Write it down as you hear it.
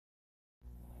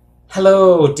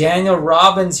Hello, Daniel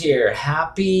Robbins here.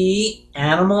 Happy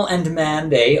Animal and Man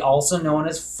Day, also known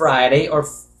as Friday or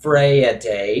Freya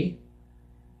Day.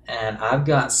 And I've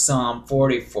got Psalm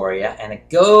 40 for you, and it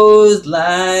goes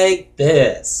like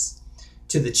this.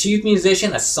 To the chief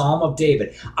musician, a psalm of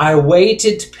David. I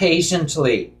waited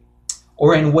patiently,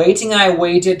 or in waiting I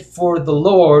waited for the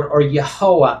Lord, or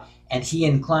JEHOUAH, and he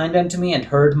inclined unto me and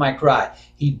heard my cry.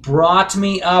 He brought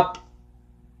me up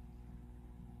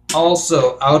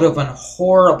also out of an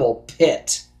horrible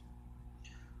pit,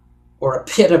 or a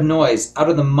pit of noise, out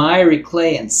of the miry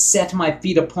clay, and set my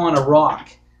feet upon a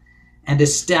rock, and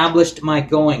established my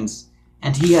goings.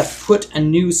 And he hath put a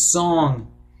new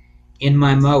song in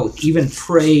my mouth, even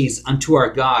praise unto our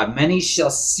God. Many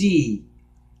shall see,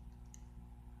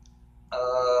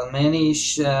 many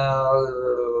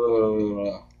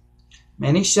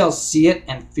shall see it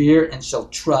and fear, and shall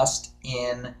trust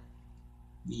in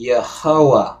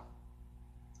JEHOUAH.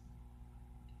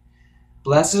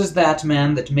 Blessed is that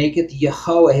man that maketh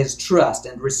JEHOUAH his trust,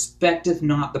 and respecteth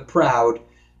not the proud,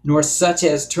 nor such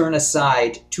as turn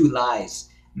aside to lies.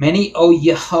 Many, O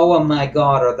JEHOUAH my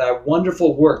God, are thy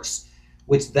wonderful works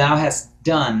which thou hast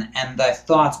done, and thy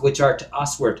thoughts which are to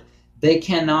usward. They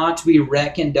cannot be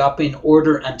reckoned up in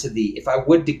order unto thee. If I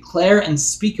would declare and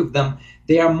speak of them,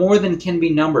 they are more than can be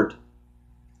numbered.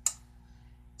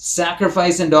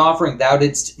 Sacrifice and offering thou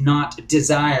didst not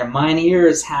desire. Mine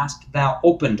ears hast thou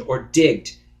opened or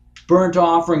digged. Burnt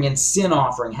offering and sin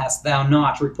offering hast thou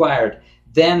not required.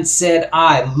 Then said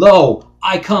I, Lo,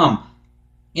 I come.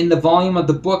 In the volume of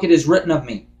the book it is written of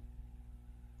me.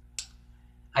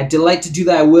 I delight to do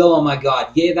thy will, O my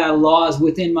God. Yea, thy law is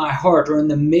within my heart, or in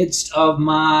the midst of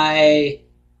my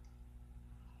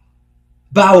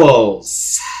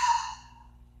bowels.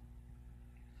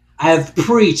 I have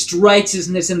preached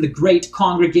righteousness in the great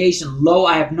congregation. Lo,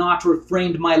 I have not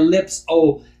refrained my lips,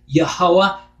 O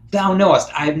JEHOUAH. Thou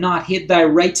knowest, I have not hid thy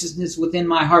righteousness within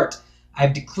my heart. I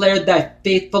have declared thy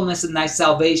faithfulness and thy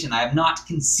salvation. I have not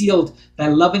concealed thy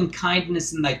loving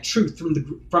kindness and thy truth from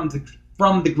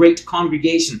the great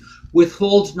congregation.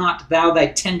 Withhold not thou thy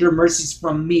tender mercies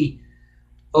from me,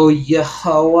 O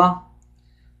JEHOUAH.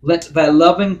 Let thy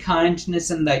loving kindness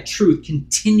and thy truth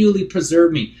continually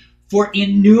preserve me. For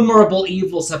innumerable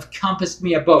evils have compassed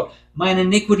me about. Mine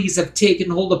iniquities have taken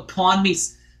hold upon me,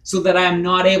 so that I am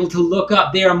not able to look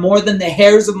up. They are more than the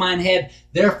hairs of mine head.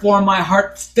 Therefore my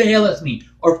heart faileth me,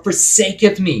 or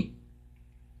forsaketh me.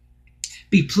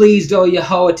 Be pleased, O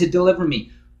JEHOUAH, to deliver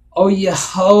me. O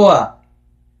JEHOUAH,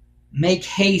 make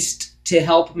haste to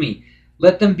help me.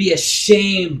 Let them be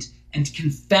ashamed and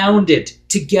confounded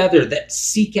together that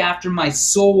seek after my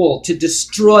soul to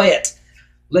destroy it.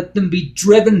 Let them be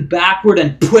driven backward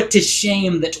and put to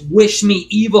shame that wish me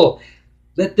evil.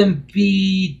 Let them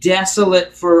be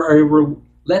desolate for a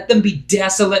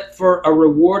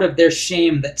reward of their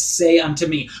shame that say unto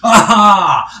me,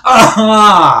 Aha!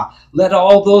 Aha! Let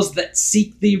all those that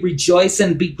seek thee rejoice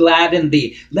and be glad in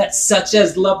thee. Let such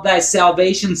as love thy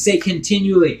salvation say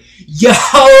continually,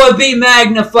 JEHOUAH be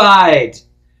magnified!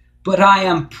 But I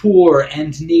am poor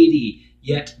and needy,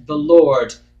 yet the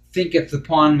Lord thinketh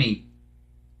upon me.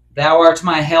 Thou art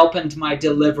my help and my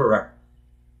deliverer.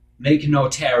 Make no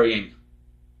tarrying,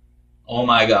 O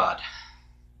my God.